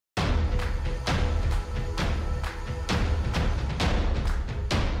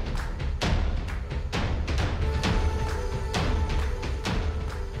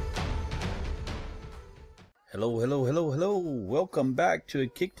Hello, hello, hello, hello. Welcome back to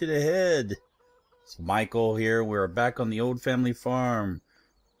Akiic to the Head. It's Michael here. We're back on the old family farm.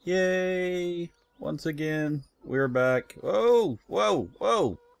 Yay! Once again, we're back. Whoa, whoa,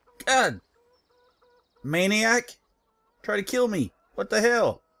 whoa. God! Maniac! Try to kill me. What the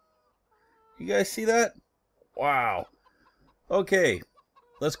hell? You guys see that? Wow. Okay.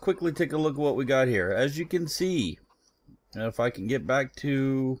 Let's quickly take a look at what we got here. As you can see, if I can get back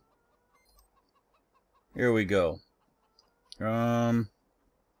to... Here we go. The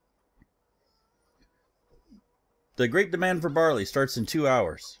great demand for barley starts in 2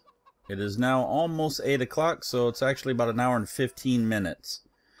 hours. It is now almost 8 o'clock, so it's actually about 1 hour and 15 minutes.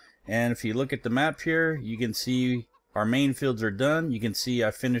 And if you look at the map here, you can see our main fields are done. You can see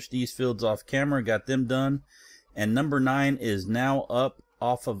I finished these fields off camera, got them done. And number 9 is now up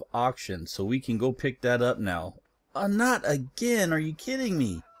off of auction, so we can go pick that up now. Not again, are you kidding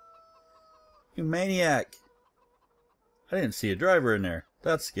me? You maniac. I didn't see a driver in there.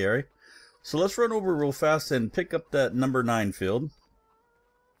 That's scary. So let's run over real fast and pick up that number 9 field.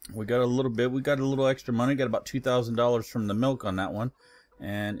 We got a little bit. We got a little extra money. Got about $2,000 from the milk on that one.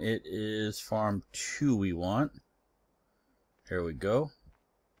 And it is farm 2 we want. Here we go.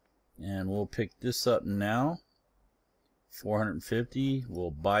 And we'll pick this up now. 450.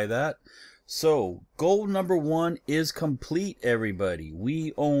 We'll buy that. So, goal number 1 is complete, everybody.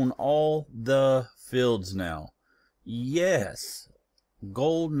 We own all the fields now. Yes.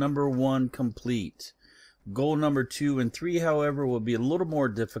 Goal number 1 complete. Goal number 2 and 3, however, will be a little more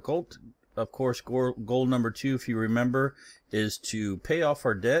difficult. Of course, goal number 2, if you remember, is to pay off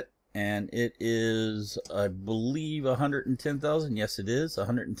our debt. And it is, I believe, 110,000. Yes, it is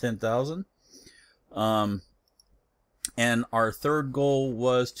 110,000. And our third goal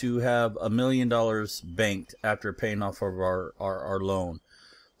was to have $1 million banked after paying off of our loan.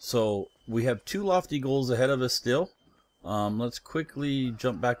 So we have 2 lofty goals ahead of us still. Let's quickly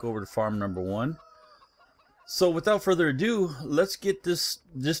jump back over to farm number 1. So without further ado, let's get this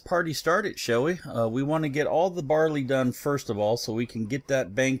party started, shall we? We want to get all the barley done first of all, so we can get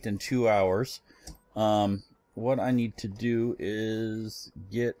that banked in 2 hours. What I need to do is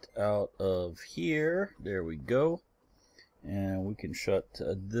get out of here. There we go. And we can shut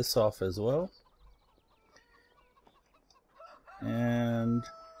this off as well. And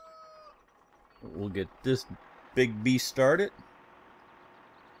we'll get this big beast started.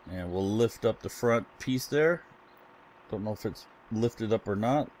 And we'll lift up the front piece there. Don't know if it's lifted up or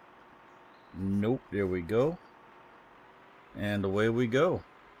not. Nope, there we go. And away we go.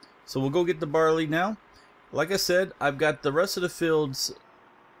 So we'll go get the barley now. Like I said, I've got the rest of the fields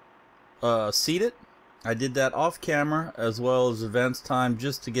seeded. I did that off camera as well as advanced time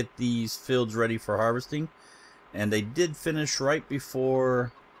just to get these fields ready for harvesting. And they did finish right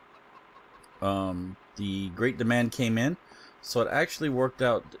before the great demand came in. So it actually worked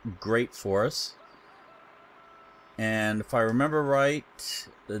out great for us. And if I remember right,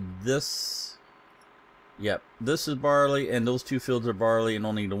 this is barley, and those 2 fields are barley, and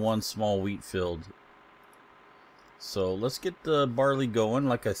only the 1 small wheat field. So let's get the barley going,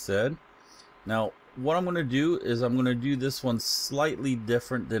 like I said. Now, what I'm going to do is I'm going to do this one slightly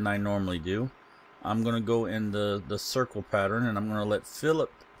different than I normally do. I'm going to go in the circle pattern, and I'm going to let Philip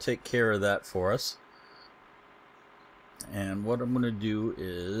take care of that for us. And what I'm going to do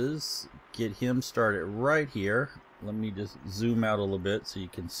is get him started right here. Let me just zoom out a little bit so you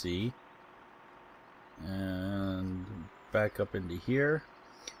can see. And back up into here.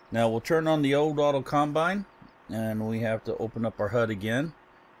 Now we'll turn on the old auto combine, and we have to open up our HUD again.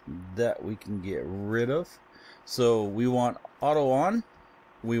 That we can get rid of. So we want auto on.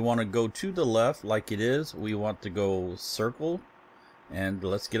 We want to go to the left like it is. We want to go circle, and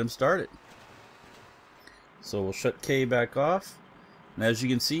let's get them started. So we'll shut K back off, and as you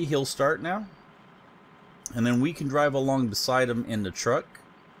can see, he'll start now, and then we can drive along beside him in the truck,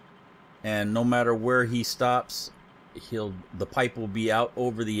 and no matter where he stops, the pipe will be out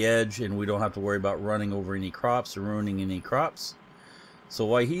over the edge, and we don't have to worry about running over any crops or ruining any crops. So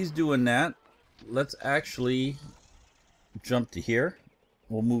while he's doing that, let's actually jump to here.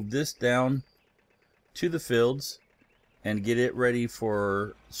 We'll move this down to the fields and get it ready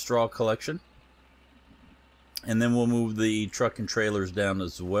for straw collection. And then we'll move the truck and trailers down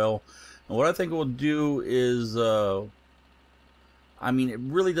as well. And what I think we'll do is, I mean, it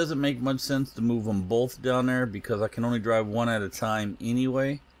really doesn't make much sense to move them both down there because I can only drive one at a time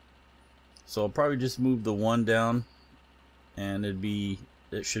anyway. So I'll probably just move the one down, and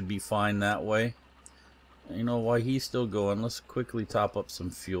it should be fine that way. You know, while he's still going, let's quickly top up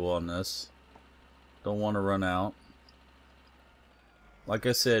some fuel on this. Don't want to run out. Like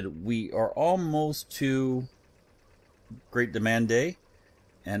I said, we are almost to great demand day,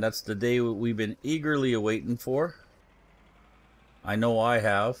 and that's the day we've been eagerly awaiting for. I know I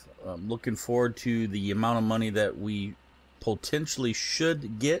have. I'm looking forward to the amount of money that we potentially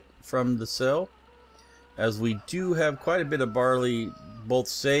should get from the sale, as we do have quite a bit of barley both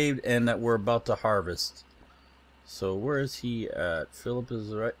saved and that we're about to harvest. So where is he at? Philip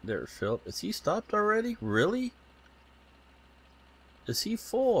is right there. Philip, is he stopped already? Really? Is he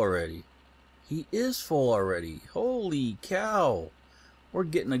full already? He is full already. Holy cow. We're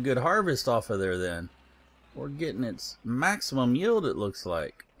getting a good harvest off of there then. We're getting its maximum yield, it looks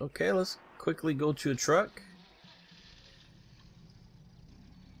like. Okay, let's quickly go to a truck.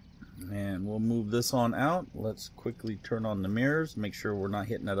 And we'll move this on out. Let's quickly turn on the mirrors. Make sure we're not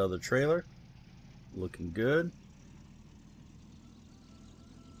hitting that other trailer. Looking good.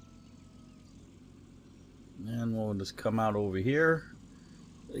 And we'll just come out over here.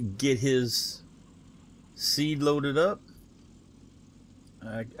 Get his seed loaded up.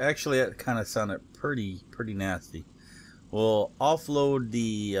 Actually, that kind of sounded pretty nasty. We'll offload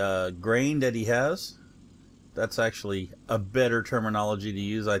the grain that he has. That's actually a better terminology to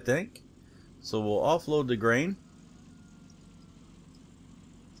use, I think. So we'll offload the grain.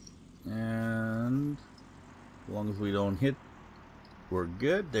 And as long as we don't hit, we're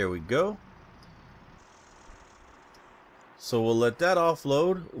good. There we go. So we'll let that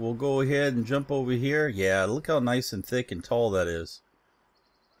offload. We'll go ahead and jump over here. Yeah, look how nice and thick and tall that is.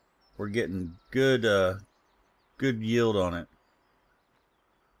 We're getting good good yield on it.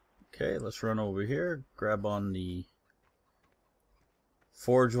 Okay, let's run over here, grab on the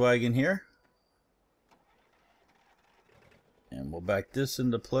forage wagon here, and we'll back this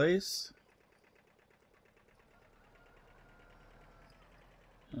into place.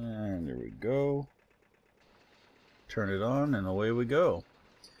 And there we go. Turn it on and away we go.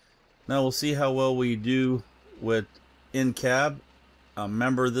 Now we'll see how well we do with in cab.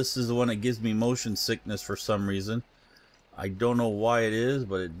 Remember, this is the one that gives me motion sickness for some reason. I don't know why it is,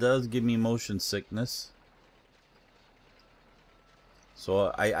 but it does give me motion sickness.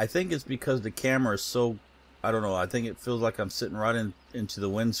 So I think it's because the camera is so, I don't know, I think it feels like I'm sitting right into the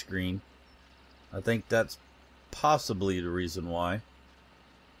windscreen. I think that's possibly the reason why.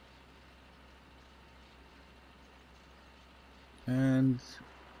 And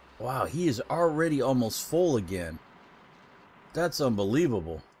wow, he is already almost full again. That's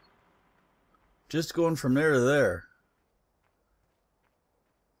unbelievable. Just going from there to there.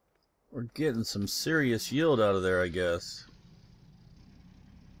 We're getting some serious yield out of there, I guess.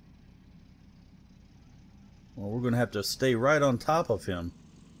 Well, we're going to have to stay right on top of him.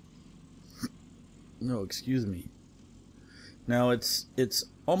 No, excuse me. Now it's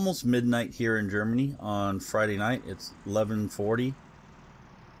almost midnight here in Germany on Friday night. It's 11:40.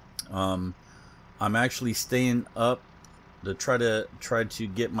 I'm actually staying up to try to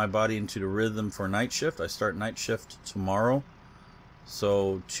get my body into the rhythm for night shift. I start night shift tomorrow,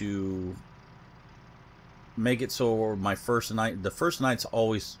 so to make it so my first night, the first night's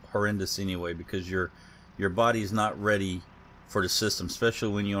always horrendous anyway, because your body's not ready for the system,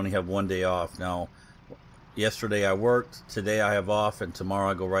 especially when you only have one day off. Now, yesterday I worked, today I have off, and tomorrow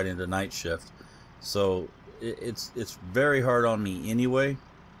I go right into night shift. So it's very hard on me anyway.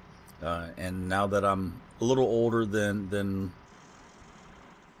 And now that I'm a little older than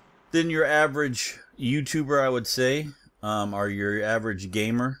your average YouTuber, I would say, or your average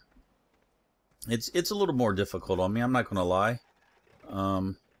gamer, it's a little more difficult on me. I'm not gonna lie,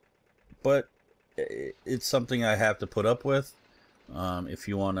 but it's something I have to put up with if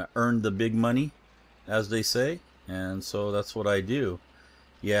you want to earn the big money, as they say, and so that's what I do.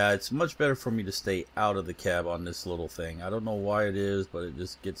 Yeah, it's much better for me to stay out of the cab on this little thing. I don't know why it is, but it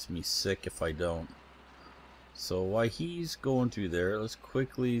just gets me sick if I don't. So while he's going through there, let's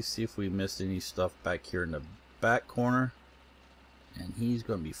quickly see if we missed any stuff back here in the back corner. And he's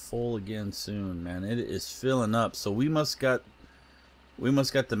going to be full again soon, man. It is filling up. So we must got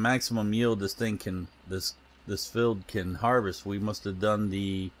the maximum yield this thing can, this field can harvest. We must have done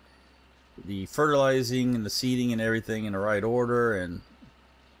the fertilizing and the seeding and everything in the right order, and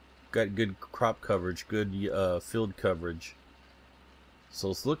got good crop coverage, good field coverage. So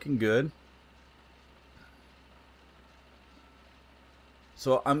it's looking good.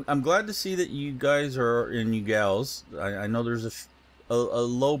 So I'm glad to see that you guys are, and you gals, I know there's a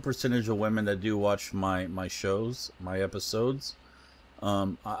low percentage of women that do watch my shows, my episodes.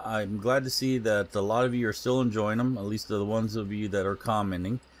 I'm glad to see that a lot of you are still enjoying them, at least the ones of you that are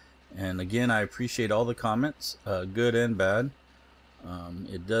commenting. And again, I appreciate all the comments, good and bad.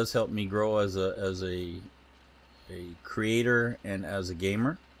 It does help me grow as a creator and as a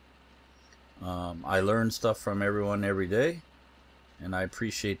gamer. I learn stuff from everyone every day, and I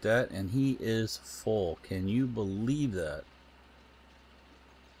appreciate that. And he is full. Can you believe that?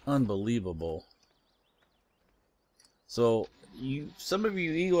 Unbelievable. So some of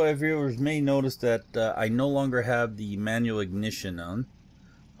you Eagle Eye viewers may notice that I no longer have the manual ignition on.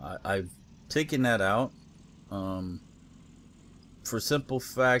 I've taken that out for simple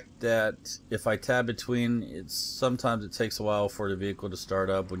fact that if I tab between, sometimes it takes a while for the vehicle to start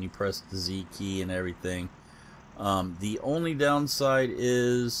up when you press the Z key and everything. The only downside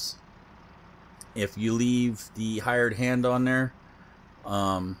is if you leave the hired hand on there,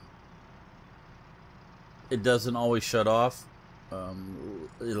 it doesn't always shut off.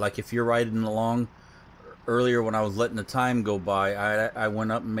 Like if you're riding along, earlier when I was letting the time go by, I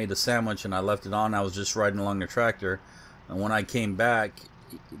went up and made a sandwich and I left it on. I was just riding along the tractor, and when I came back,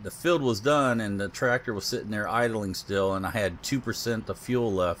 the field was done and the tractor was sitting there idling still, and I had 2% of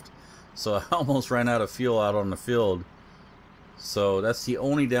fuel left, so I almost ran out of fuel out on the field. So that's the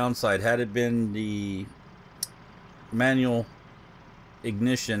only downside. Had it been the manual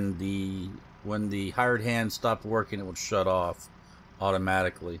ignition, when the hired hand stopped working, it would shut off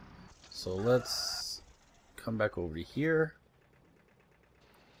automatically. So let's come back over to here,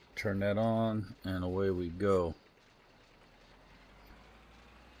 turn that on, and away we go.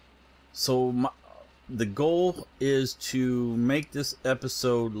 So the goal is to make this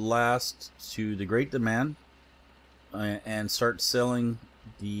episode last to the great demand and start selling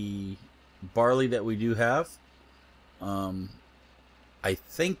the barley that we do have. I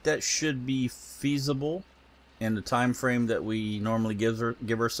think that should be feasible in the time frame that we normally give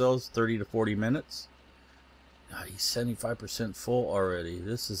ourselves, 30 to 40 minutes. God, he's 75% full already.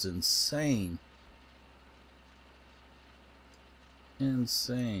 This is insane.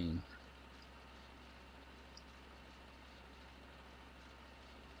 Insane.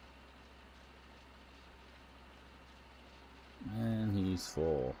 And he's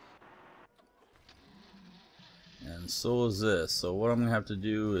full. And so is this. So what I'm going to have to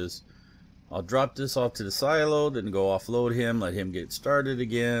do is I'll drop this off to the silo, then go offload him, let him get started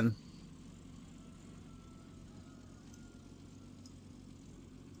again.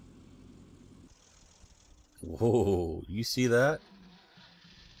 Whoa, you see that?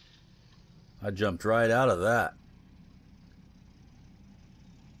 I jumped right out of that.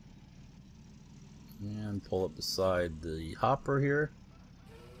 And pull up beside the hopper here.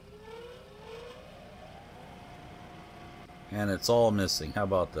 And it's all missing. How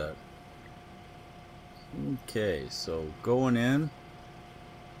about that? Okay, so going in.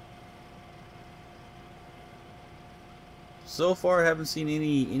 So far I haven't seen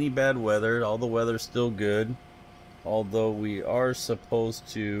any bad weather. All the weather's still good. Although we are supposed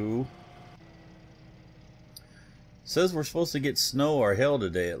to... says we're supposed to get snow or hail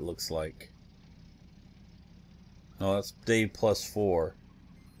today, it looks like. No, that's day +4.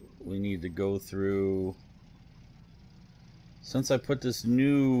 We need to go through... Since I put this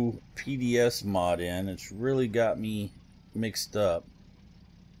new PDS mod in, it's really got me mixed up.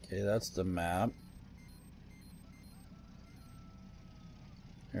 Okay, that's the map.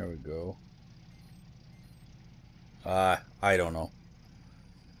 There we go. I don't know.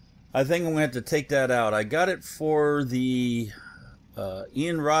 I think I'm going to have to take that out. I got it for the...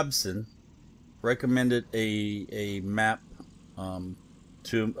 Ian Robson recommended a map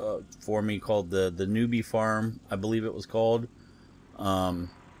for me called the Newbie Farm, I believe it was called.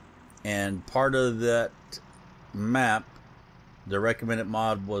 And part of that map, the recommended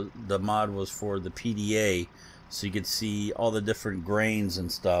mod was for the PDA, so you could see all the different grains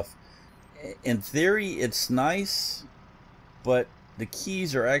and stuff. In theory, it's nice, but the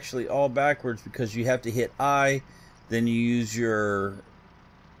keys are actually all backwards because you have to hit I, then you use your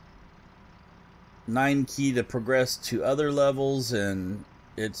 9 key to progress to other levels, and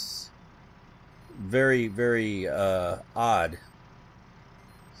it's very, very odd.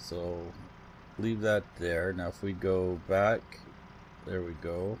 So leave that there. Now if we go back, there we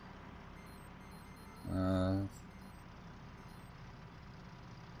go.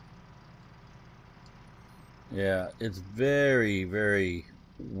 Yeah, it's very, very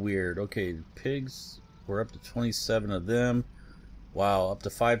weird. Okay, pigs, we're up to 27 of them. Wow, up to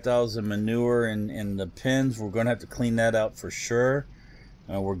 5,000 manure in the pens. We're going to have to clean that out for sure.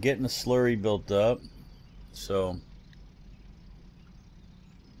 We're getting a slurry built up. So,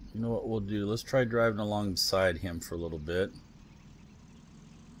 you know what we'll do? Let's try driving alongside him for a little bit.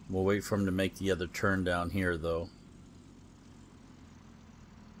 We'll wait for him to make the other turn down here, though.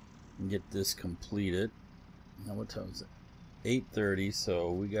 And get this completed. Now, what time is it? 8:30.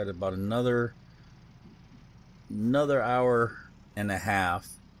 So we got about another hour and a half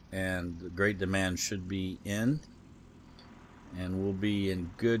and the great demand should be in, and we'll be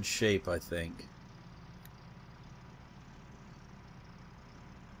in good shape, I think.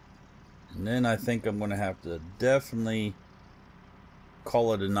 And then I think I'm going to have to definitely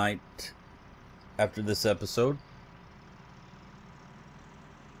call it a night after this episode.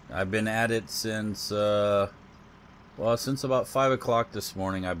 I've been at it since, well, since about 5 o'clock this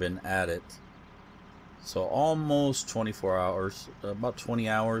morning I've been at it. So almost 24 hours, about 20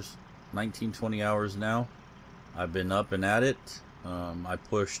 hours, 19, 20 hours now. I've been up and at it. I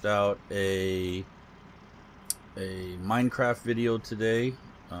pushed out a Minecraft video today,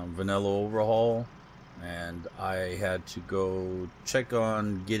 vanilla overhaul, and I had to go check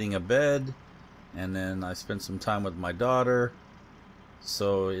on getting a bed, and then I spent some time with my daughter.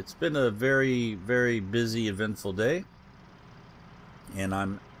 So it's been a very, very busy, eventful day,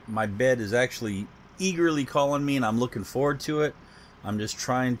 and my bed is actually eagerly calling me, and I'm looking forward to it. I'm just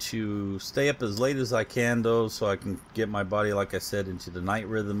trying to stay up as late as I can, though, so I can get my body, like I said, into the night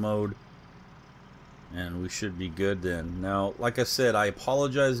rhythm mode, and we should be good then. Now, like I said, I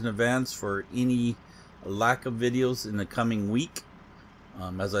apologize in advance for any lack of videos in the coming week.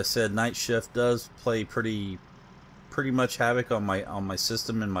 As I said, night shift does play pretty much havoc on my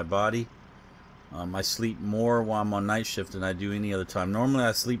system and my body. I sleep more while I'm on night shift than I do any other time. Normally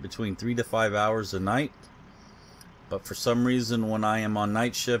I sleep between 3 to 5 hours a night, but for some reason when I am on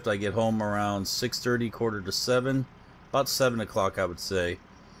night shift I get home around 6:30, quarter to 7, about 7 o'clock I would say.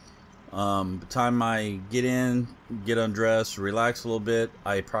 By the time I get in, get undressed, relax a little bit,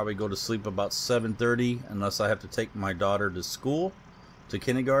 I probably go to sleep about 7:30 unless I have to take my daughter to school, to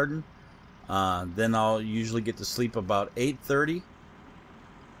kindergarten. Then I'll usually get to sleep about 8:30,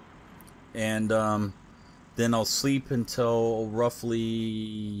 and then I'll sleep until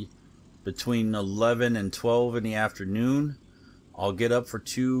roughly between 11 and 12 in the afternoon. I'll get up for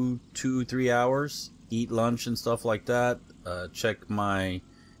 3 hours, eat lunch and stuff like that, check my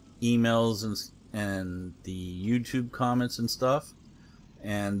emails and the YouTube comments and stuff,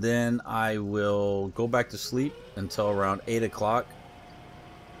 and then I will go back to sleep until around 8 o'clock.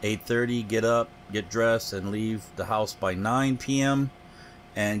 8:30, get up, get dressed, and leave the house by 9 p.m.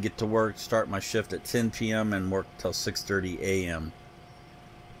 and get to work, start my shift at 10 p.m. and work till 6:30 a.m.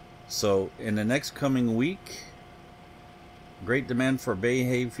 So in the next coming week, great demand for bay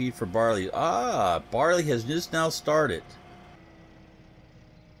hay feed for barley. Barley has just now started.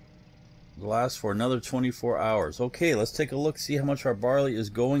 It'll last for another 24 hours. Okay, let's take a look, see how much our barley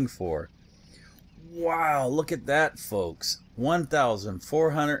is going for. Wow, look at that, folks.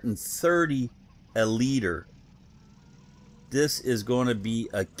 1,430 a liter. This is going to be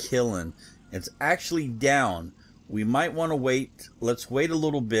a killing. It's actually down. We might want to wait. Let's wait a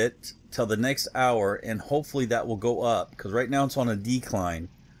little bit till the next hour, and hopefully that will go up, because right now it's on a decline.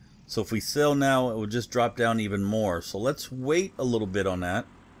 So if we sell now, it will just drop down even more. So let's wait a little bit on that,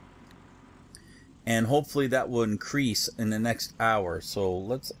 and hopefully that will increase in the next hour. So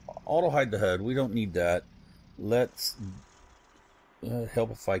let's auto hide the HUD. We don't need that. Let's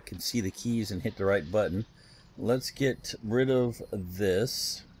help if I can see the keys and hit the right button. Let's get rid of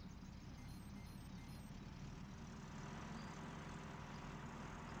this.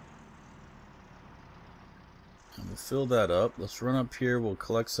 And we'll fill that up. Let's run up here. We'll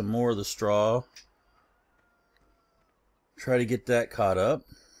collect some more of the straw. Try to get that caught up.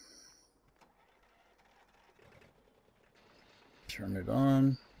 Turn it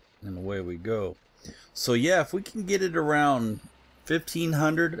on, and away we go. So yeah, if we can get it around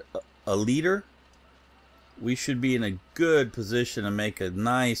 1,500 a liter, we should be in a good position to make a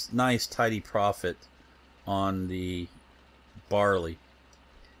nice tidy profit on the barley.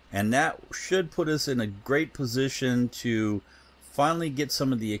 And that should put us in a great position to finally get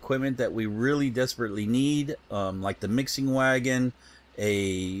some of the equipment that we really desperately need, like the mixing wagon,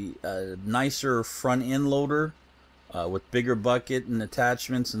 a nicer front end loader with bigger bucket and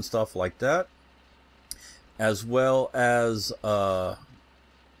attachments and stuff like that, as well as a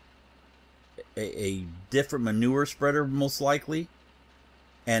different manure spreader most likely,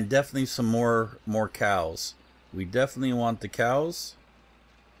 and definitely some more cows. We definitely want the cows,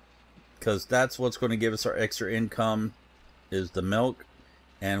 because that's what's going to give us our extra income, is the milk,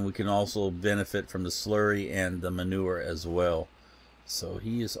 and we can also benefit from the slurry and the manure as well. So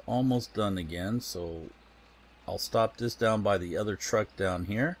he is almost done again, so I'll stop this down by the other truck down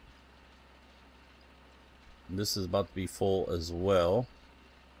here. This is about to be full as well,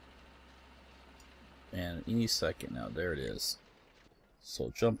 and any second now. There it is.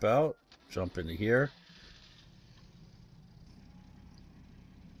 So jump out, jump into here,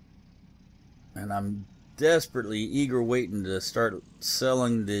 and I'm desperately eager waiting to start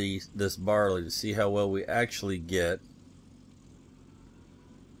selling this barley to see how well we actually get.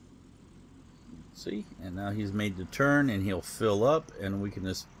 See, and now he's made the turn and he'll fill up, and we can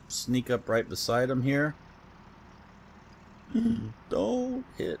just sneak up right beside him here. Don't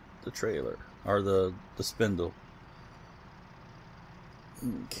hit the trailer or the spindle.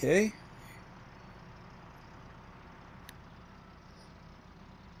 Okay.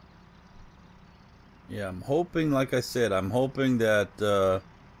 Yeah, I'm hoping, like I said, I'm hoping that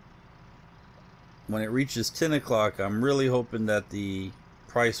when it reaches 10 o'clock, I'm really hoping that the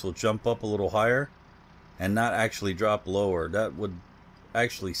price will jump up a little higher and not actually drop lower. That would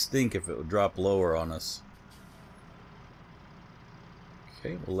actually stink if it would drop lower on us.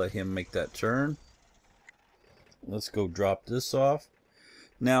 Okay, we'll let him make that turn. Let's go drop this off.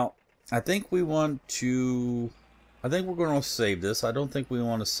 Now, I think we're going to save this. I don't think we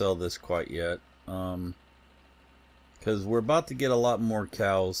want to sell this quite yet. Because we're about to get a lot more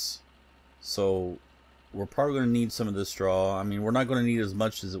cows. So we're probably going to need some of this straw. I mean, we're not going to need as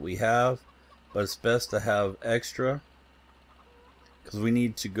much as we have, but it's best to have extra. Because we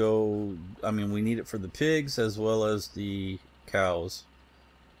need to go, I mean, we need it for the pigs as well as the cows.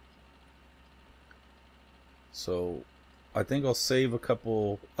 So I think I'll save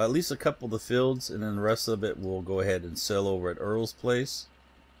at least a couple of the fields, and then the rest of it we'll go ahead and sell over at Earl's place.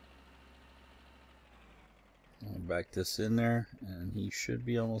 I'll back this in there, and he should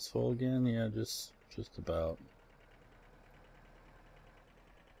be almost full again. Yeah, just about.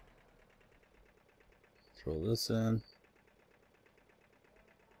 Throw this in.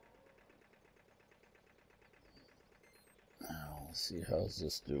 Now, let's see, how's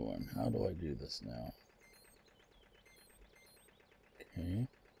this doing? How do I do this now? Okay.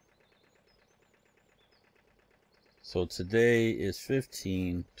 So today is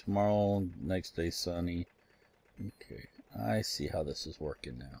 15, tomorrow, next day sunny. Okay, I see how this is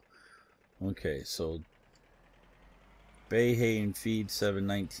working now. Okay, so bay hay and feed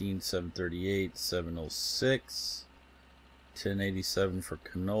 719, 738, 706, 1087 for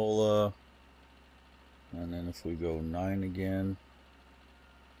canola, and then if we go 9 again,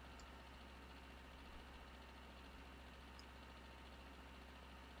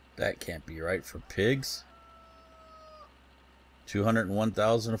 that can't be right for pigs.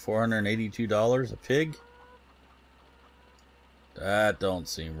 $201,482 a pig. That don't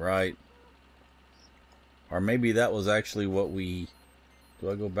seem right. Or maybe that was actually what we... Do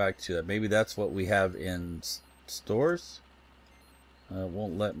I go back to that? Maybe that's what we have in stores? It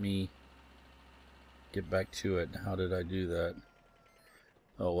won't let me get back to it. How did I do that?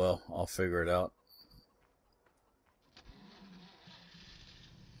 Oh well, I'll figure it out.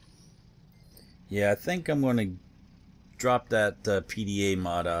 Yeah, I think I'm going to drop that PDA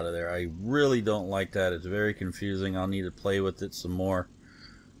mod out of there. I really don't like that. It's very confusing. I'll need to play with it some more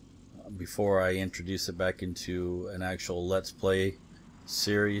before I introduce it back into an actual Let's Play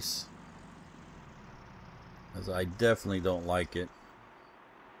series, as I definitely don't like it.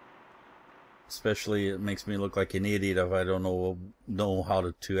 Especially it makes me look like an idiot if I don't know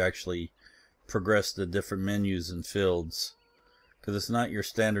how to actually progress the different menus and fields, because it's not your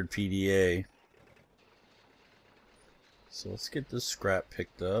standard PDA. So let's get this scrap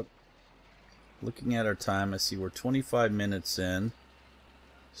picked up. Looking at our time, I see we're 25 minutes in.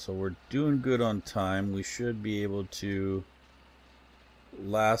 So we're doing good on time. We should be able to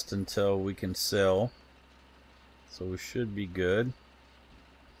last until we can sell. So we should be good.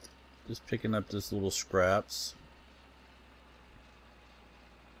 Just picking up this little scraps.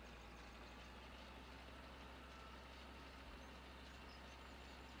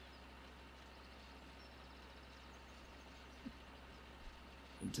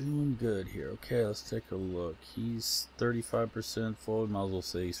 Doing good here. Okay, let's take a look. He's 35% full. Might as well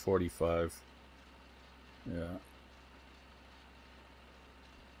say he's 45. Yeah.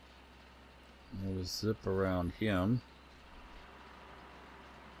 We'll zip around him.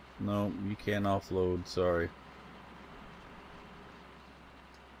 No, you can't offload. Sorry.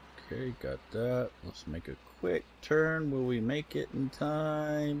 Okay, got that. Let's make a quick turn. Will we make it in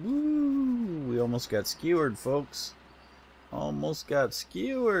time? Woo! We almost got skewered, folks. Almost got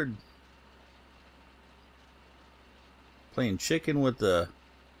skewered. Playing chicken with the...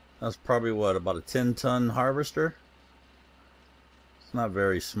 That's probably what, about a 10-ton harvester? It's not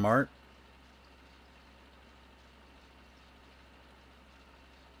very smart.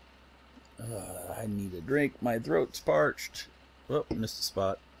 I need a drink. My throat's parched. Oh, missed a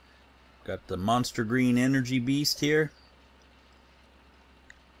spot. Got the Monster Green Energy Beast here.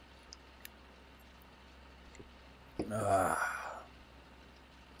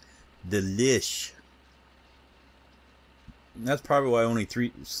 Delish. That's probably why I only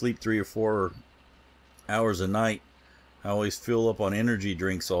sleep 3 or 4 hours a night. I always fill up on energy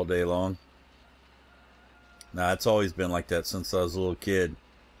drinks all day long. Nah, it's always been like that since I was a little kid.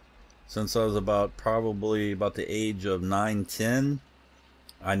 Since I was probably about the age of 9, 10,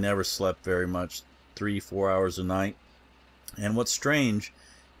 I never slept very much, 3, 4 hours a night. And what's strange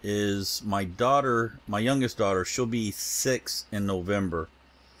is my daughter, my youngest daughter, she'll be 6 in November,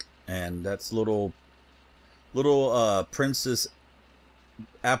 and that's little Princess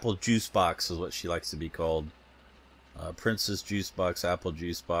Apple Juice Box is what she likes to be called. Princess Juice Box, Apple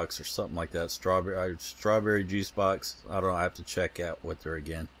Juice Box, or something like that. Strawberry Juice Box. I don't know. I have to check out with her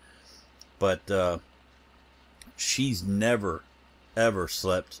again. But she's never, ever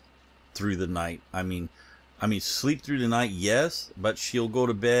slept through the night. I mean, sleep through the night, yes, but she'll go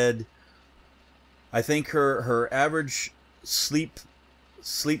to bed. I think her average sleep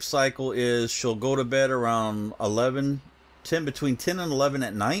cycle is she'll go to bed around 11, 10, between 10 and 11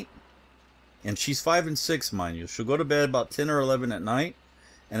 at night. And she's 5 and 6, mind you. She'll go to bed about 10 or 11 at night,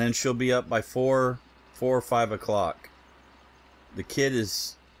 and then she'll be up by 4 or 5 o'clock. The kid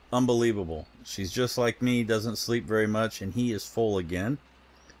is unbelievable. She's just like me, doesn't sleep very much, and he is full again.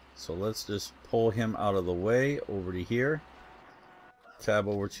 So let's just pull him out of the way over to here. Tab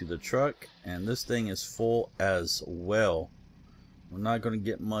over to the truck, and this thing is full as well. We're not going to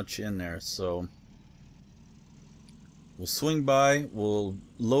get much in there, so we'll swing by, we'll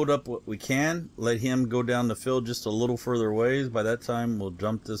load up what we can, let him go down the field just a little further ways. By that time, we'll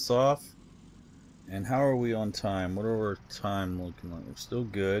jump this off. And how are we on time? What are our time looking like? We're still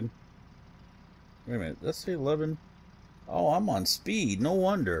good. Wait a minute, let's say 11. Oh, I'm on speed, no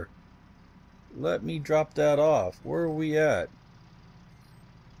wonder. Let me drop that off. Where are we at?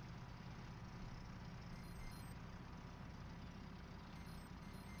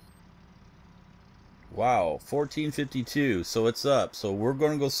 Wow, 1452. So it's up. So we're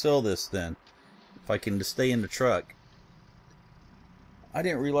going to go sell this then. If I can just stay in the truck. I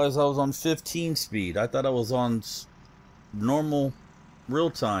didn't realize I was on 15 speed. I thought I was on normal real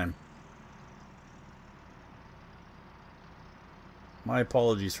time. My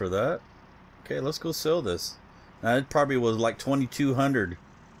apologies for that. Okay, let's go sell this. Now, it probably was like 2200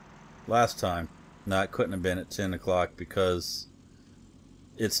 last time. No, it couldn't have been at 10 o'clock because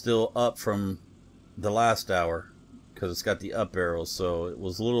it's still up from the last hour because it's got the up arrow, so it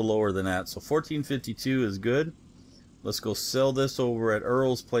was a little lower than that. So 1452 is good. Let's go sell this over at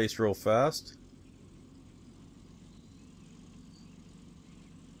Earl's place real fast.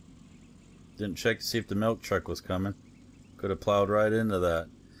 Didn't check to see if the milk truck was coming. Could have plowed right into that.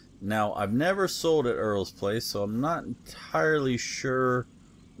 Now, I've never sold at Earl's place, so I'm not entirely sure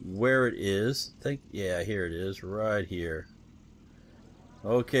where it is. Yeah, here it is, right here.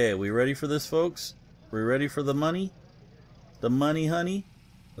 Okay, we ready for this, folks? We ready for the money? The money, honey?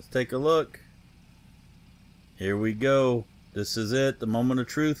 Let's take a look. Here we go. This is it, the moment of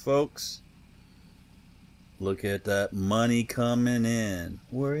truth, folks. Look at that money coming in.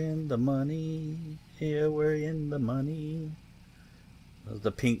 We're in the money. Yeah, we're in the money. Does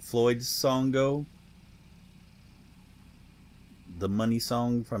the Pink Floyd song go? The money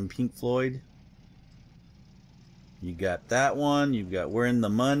song from Pink Floyd. You got that one. You've got We're in the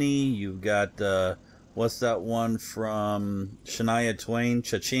Money. You've got, what's that one from Shania Twain?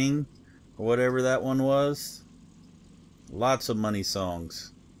 CHING? Or whatever that one was. Lots of money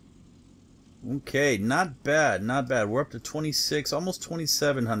songs. Okay, not bad, not bad. We're up to 26, almost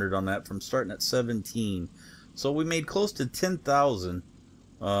 2,700 on that from starting at 17. So we made close to 10,000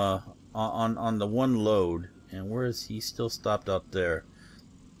 on the one load. And where is he? Still stopped out there.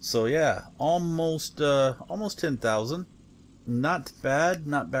 So yeah, almost 10,000. Not bad,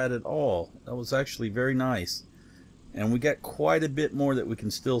 not bad at all. That was actually very nice. And we got quite a bit more that we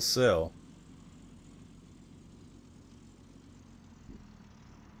can still sell.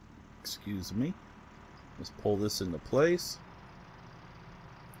 Excuse me. Let's pull this into place.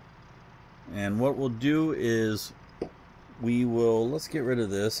 And what we'll do is let's get rid of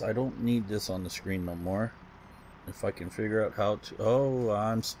this. I don't need this on the screen no more. If I can figure out how to... Oh,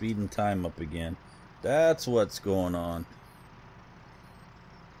 I'm speeding time up again. That's what's going on.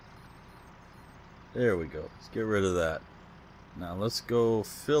 There we go. Let's get rid of that. Now let's go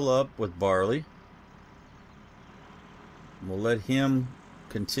fill up with barley. We'll let him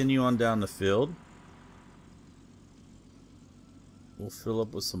continue on down the field. We'll fill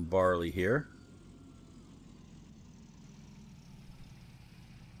up with some barley here.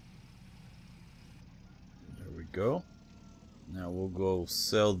 There we go. Now we'll go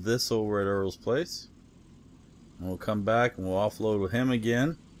sell this over at Earl's place. And we'll come back and we'll offload with him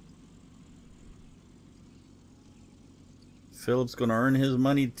again. Philip's gonna earn his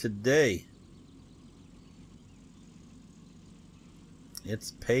money today. It's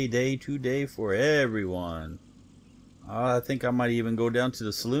payday today for everyone. I think I might even go down to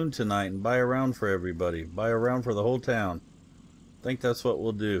the saloon tonight and buy a round for everybody. Buy a round for the whole town. I think that's what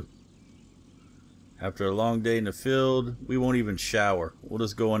we'll do. After a long day in the field, we won't even shower. We'll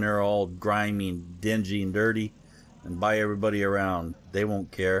just go in there all grimy and dingy and dirty and buy everybody around. They won't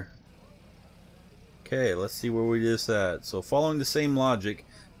care. Okay, let's see where we just at. So following the same logic,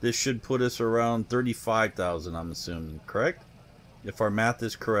 this should put us around 35,000, I'm assuming, correct? If our math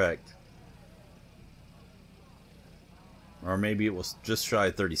is correct. Or maybe it was just shy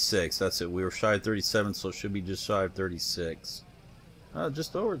of 36. That's it. We were shy of 37, so it should be just shy of 36.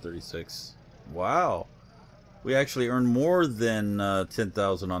 Just over 36. Wow. We actually earned more than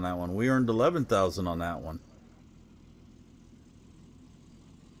 10,000 on that one. We earned 11,000 on that one.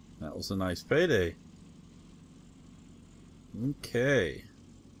 That was a nice payday. Okay.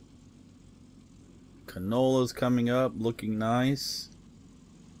 Canola's coming up, looking nice.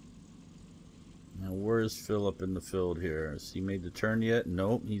 Now where's Philip in the field here? Has he made the turn yet?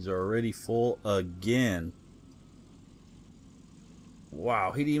 Nope, he's already full again.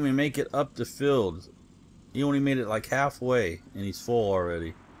 Wow, he didn't even make it up the field. He only made it like halfway and he's full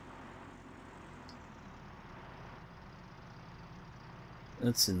already.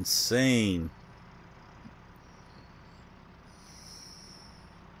 That's insane.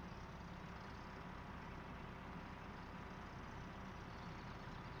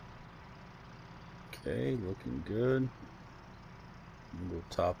 Okay, looking good. We'll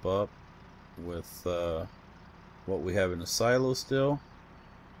top up with what we have in the silo still.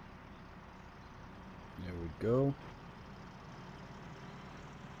 There we go.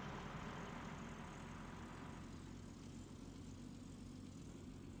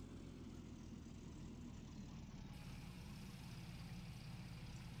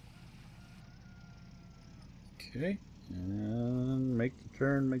 Okay, and make the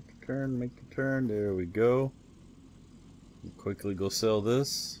turn, make the turn, make the turn. There we go. We'll quickly go sell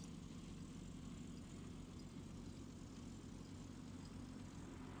this.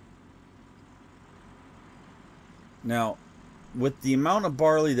 Now, with the amount of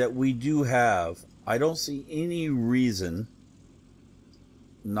barley that we do have, I don't see any reason,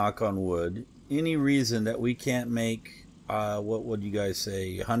 knock on wood, any reason that we can't make, what would you guys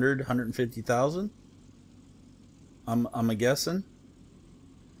say, 100, 150,000? I'm a guessing.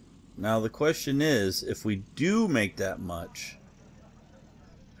 Now the question is, if we do make that much,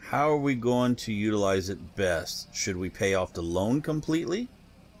 how are we going to utilize it best? Should we pay off the loan completely?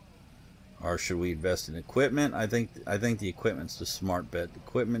 Or should we invest in equipment? I think the equipment's the smart bet. The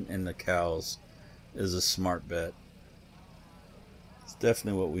equipment and the cows is a smart bet. It's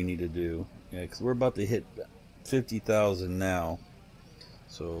definitely what we need to do. Yeah, because we're about to hit 50,000 now.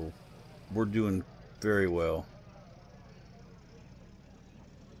 So we're doing very well.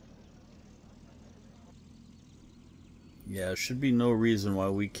 Yeah, there should be no reason why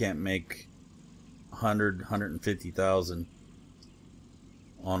we can't make 100, 150,000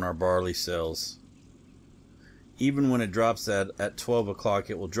 on our barley sales. Even when it drops at 12 o'clock,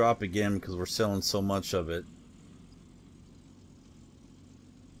 it will drop again because we're selling so much of it.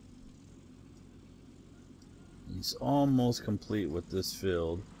 He's almost complete with this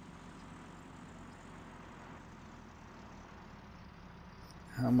field.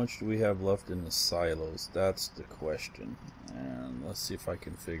 How much do we have left in the silos? That's the question. And let's see if I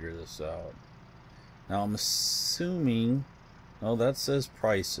can figure this out. Now I'm assuming, oh, that says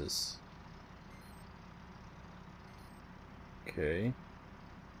prices. Okay.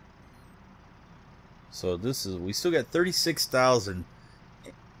 So this is, we still got 36,000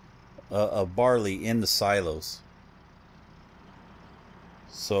 of barley in the silos.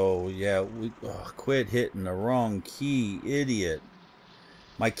 So yeah, we quit hitting the wrong key, idiot.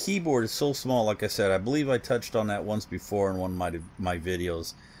 My keyboard is so small, like I said, I believe I touched on that once before in one of my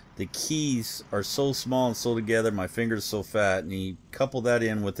videos. The keys are so small and so together, my fingers so fat, and you couple that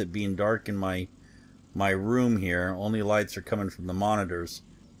in with it being dark in my room here, only lights are coming from the monitors.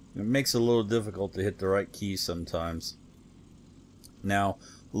 It makes it a little difficult to hit the right keys sometimes. Now,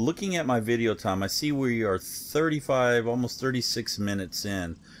 looking at my video time, I see we are 35, almost 36 minutes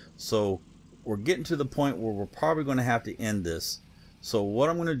in. So we're getting to the point where we're probably going to have to end this. So what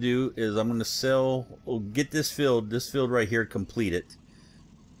I'm going to do is I'm going to sell, we'll get this field right here completed.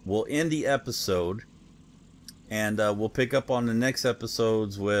 We'll end the episode, and we'll pick up on the next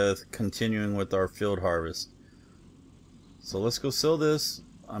episodes with continuing with our field harvest. So let's go sell this.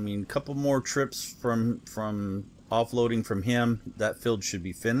 I mean, a couple more trips from offloading from him. That field should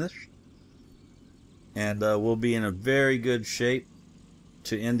be finished. and we'll be in a very good shape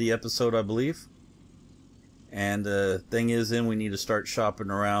to end the episode, I believe. And the thing is, then we need to start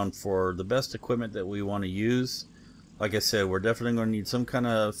shopping around for the best equipment that we want to use. Like I said, we're definitely going to need some kind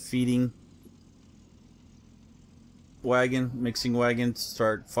of feeding wagon, mixing wagon, to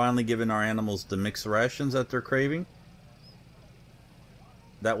start finally giving our animals the mixed rations that they're craving.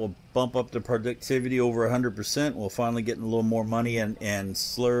 That will bump up the productivity over 100%. We'll finally get a little more money and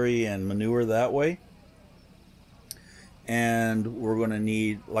slurry and manure that way. And we're going to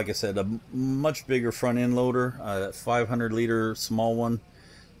need, like I said, a much bigger front end loader. That 500 liter small one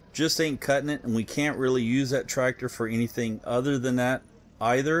just ain't cutting it, and we can't really use that tractor for anything other than that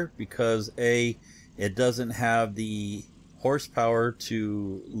either, because A, it doesn't have the horsepower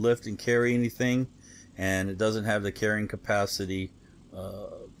to lift and carry anything, and it doesn't have the carrying capacity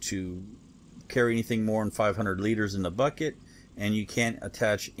to carry anything more than 500 liters in the bucket, and you can't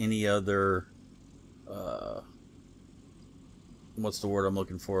attach any other what's the word I'm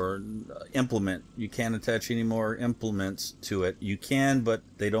looking for? Implement. You can't attach any more implements to it. You can, but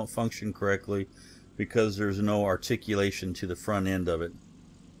they don't function correctly because there's no articulation to the front end of it.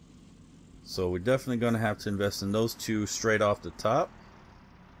 So we're definitely going to have to invest in those two straight off the top.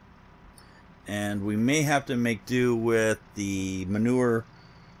 And we may have to make do with the manure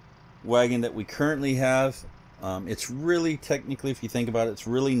wagon that we currently have. It's really, technically, if you think about it, it's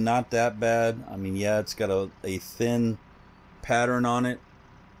really not that bad. I mean, yeah, it's got a thin pattern on it.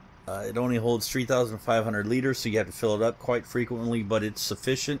 It only holds 3,500 liters, so you have to fill it up quite frequently, but it's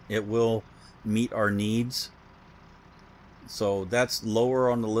sufficient. It will meet our needs. So that's lower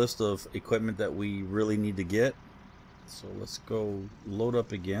on the list of equipment that we really need to get. So let's go load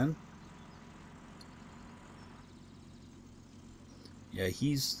up again. Yeah,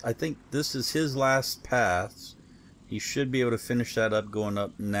 I think this is his last pass. He should be able to finish that up going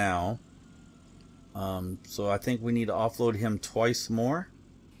up now. So I think we need to offload him twice more.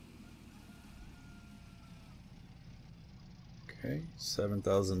 Okay,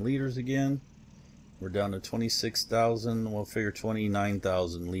 7,000 liters again. We're down to 26,000. We'll figure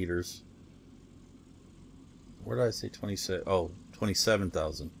 29,000 liters. Where did I say 26? Oh,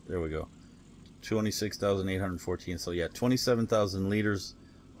 27,000. There we go. 26,814. So yeah, 27,000 liters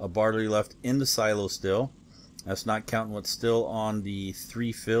of barley left in the silo still. That's not counting what's still on the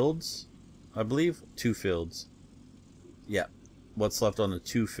 3 fields. I believe 2 fields. Yeah, what's left on the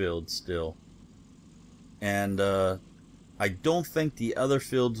 2 fields still. And I don't think the other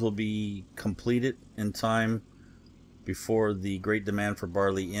fields will be completed in time before the great demand for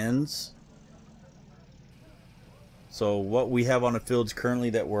barley ends. So what we have on the fields currently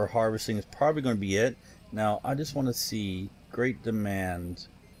that we're harvesting is probably going to be it. Now I just want to see great demand.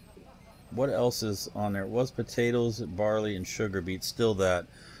 What else is on there? It was potatoes, barley, and sugar beet. Still that.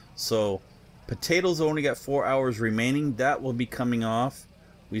 So potatoes only got 4 hours remaining. That will be coming off.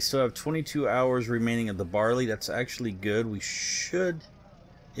 We still have 22 hours remaining of the barley. That's actually good.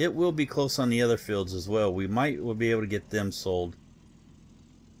 It will be close on the other fields as well. We'll be able to get them sold.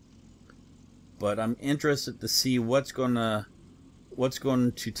 But I'm interested to see what's going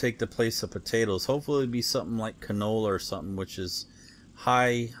to take the place of potatoes. Hopefully it'll be something like canola or something, which is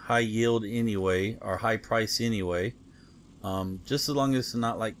high yield anyway, or high price anyway. Just as long as it's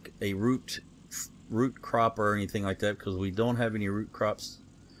not like a root crop or anything like that, because we don't have any root crops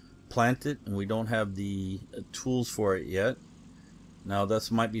planted and we don't have the tools for it yet. Now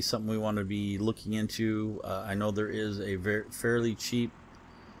that might be something we want to be looking into. I know there is a fairly cheap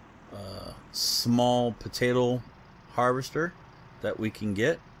small potato harvester that we can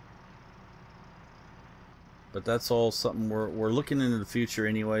get, but that's all something we're looking into the future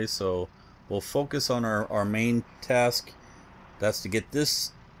anyway. So we'll focus on our main task. That's to get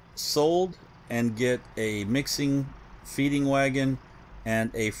this sold and get a mixing feeding wagon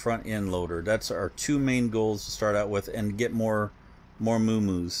and a front end loader. That's our 2 main goals to start out with, and get more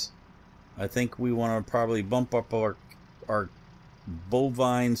moo-moos. I think we want to probably bump up our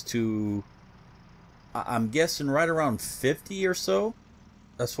bovines to, I'm guessing, right around 50 or so.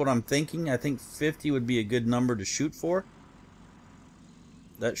 That's what I'm thinking. I think 50 would be a good number to shoot for.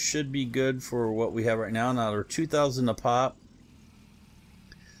 That should be good for what we have right now. Now they're 2,000 a pop,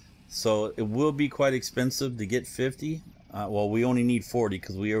 so it will be quite expensive to get 50. Well, we only need 40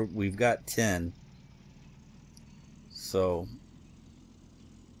 because we've got 10. So,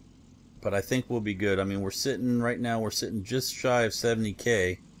 but I think we'll be good. I mean, we're sitting just shy of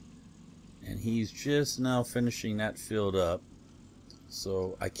 70K, and he's just now finishing that field up.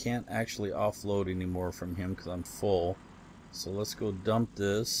 So I can't actually offload anymore from him because I'm full. So let's go dump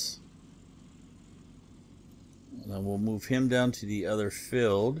this, and then we'll move him down to the other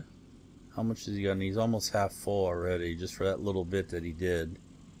field. How much has he got? He's almost half full already, just for that little bit that he did.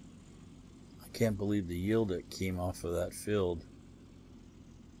 I can't believe the yield that came off of that field.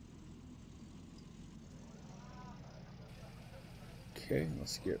 Okay,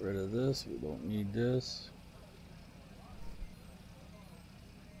 let's get rid of this. We don't need this.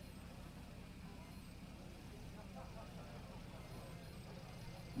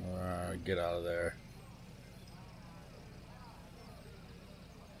 Alright, get out of there.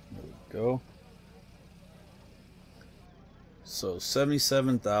 There we go. So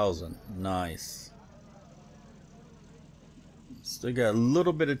 77,000. Nice. Still got a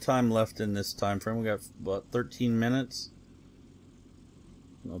little bit of time left in this time frame. We got about 13 minutes.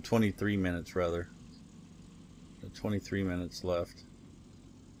 No, 23 minutes rather. Got 23 minutes left.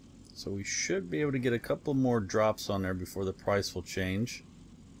 So we should be able to get a couple more drops on there before the price will change.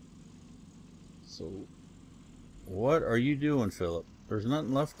 So what are you doing, Philip? There's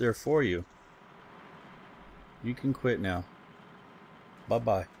nothing left there for you. You can quit now.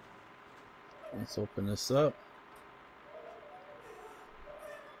 Bye-bye. Let's open this up.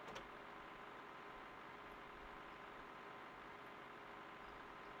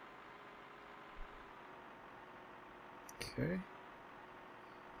 Okay.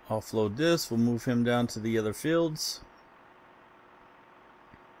 Offload this. We'll move him down to the other fields.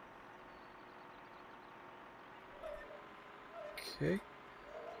 Okay.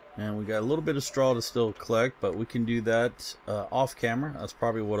 And we got a little bit of straw to still collect, but we can do that off camera. That's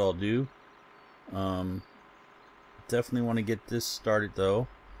probably what I'll do. Definitely want to get this started though.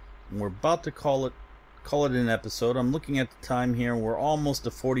 And we're about to call it an episode. I'm looking at the time here. We're almost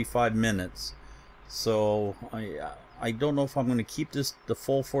to 45 minutes. So I don't know if I'm going to keep this the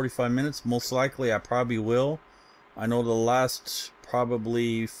full 45 minutes. Most likely I probably will. I know the last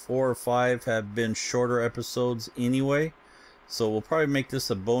probably 4 or 5 have been shorter episodes anyway. So we'll probably make this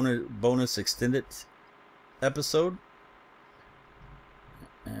a bonus extended episode.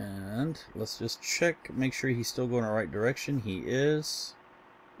 And let's just check, make sure he's still going the right direction. He is.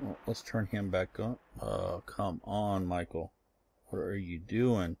 Well, let's turn him back on. Oh, come on, Michael. What are you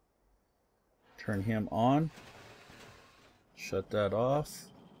doing? Turn him on. Shut that off.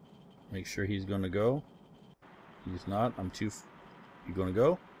 Make sure he's going to go. He's not. You going to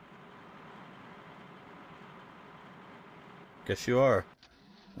go? Guess you are.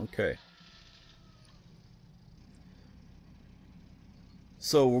 Okay.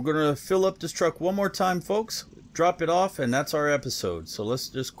 So we're going to fill up this truck one more time, folks. Drop it off, and that's our episode. So let's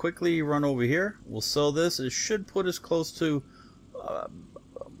just quickly run over here. We'll sell this. It should put us close to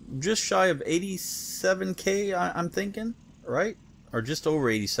just shy of 87K, I'm thinking, right? Or just over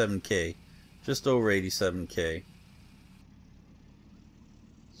 87K. Just over 87K.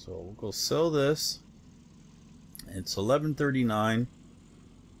 So we'll go sell this. It's 11:39.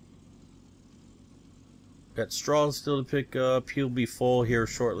 Got straw still to pick up. He'll be full here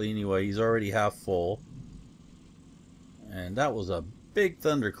shortly anyway. He's already half full. And that was a big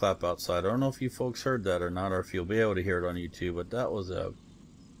thunderclap outside. I don't know if you folks heard that or not, or if you'll be able to hear it on YouTube, but that was a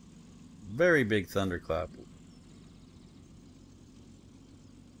very big thunderclap.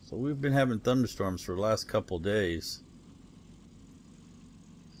 So we've been having thunderstorms for the last couple days.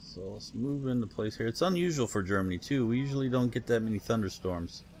 So let's move into place here. It's unusual for Germany too. We usually don't get that many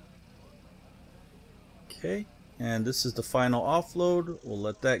thunderstorms. Okay, and this is the final offload. We'll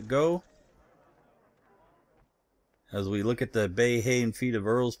let that go. As we look at the bay, hay, and feed of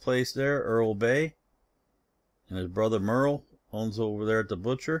Earl's place there, Earl Bay. And his brother Merle owns over there at the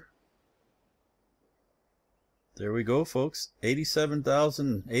butcher. There we go, folks.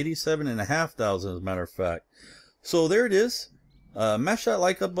 87,000, 87,500 as a matter of fact. So there it is. Mash that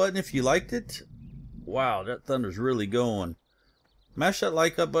like up button if you liked it. Wow, that thunder's really going. Mash that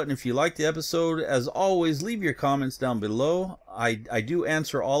like up button if you liked the episode. As always, leave your comments down below. I do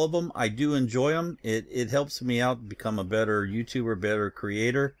answer all of them. I do enjoy them. It helps me out become a better YouTuber, better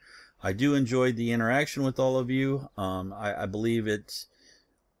creator. I do enjoy the interaction with all of you. I believe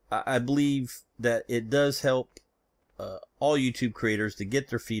that it does help all YouTube creators to get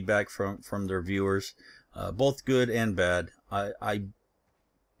their feedback from their viewers, both good and bad. I'm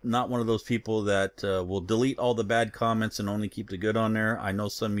not one of those people that will delete all the bad comments and only keep the good on there. I know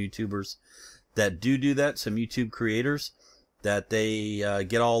some YouTubers that do that, some YouTube creators, that they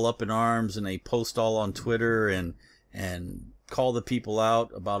get all up in arms and they post all on Twitter and call the people out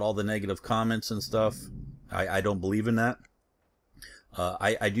about all the negative comments and stuff. I don't believe in that.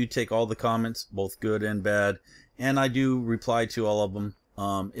 I do take all the comments, both good and bad, and I do reply to all of them.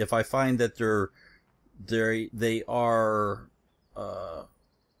 If I find that they are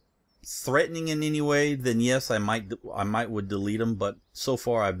threatening in any way, then yes, I might would delete them, but so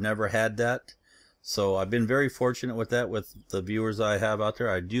far I've never had that. So I've been very fortunate with that, with the viewers I have out there.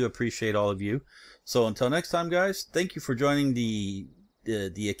 I do appreciate all of you. So until next time, guys, thank you for joining the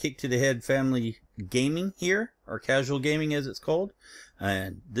Akiic to the Head family gaming here, or casual gaming as it's called.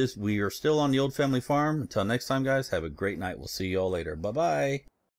 And we are still on the old family farm. Until next time, guys, have a great night. We'll see you all later. Bye bye.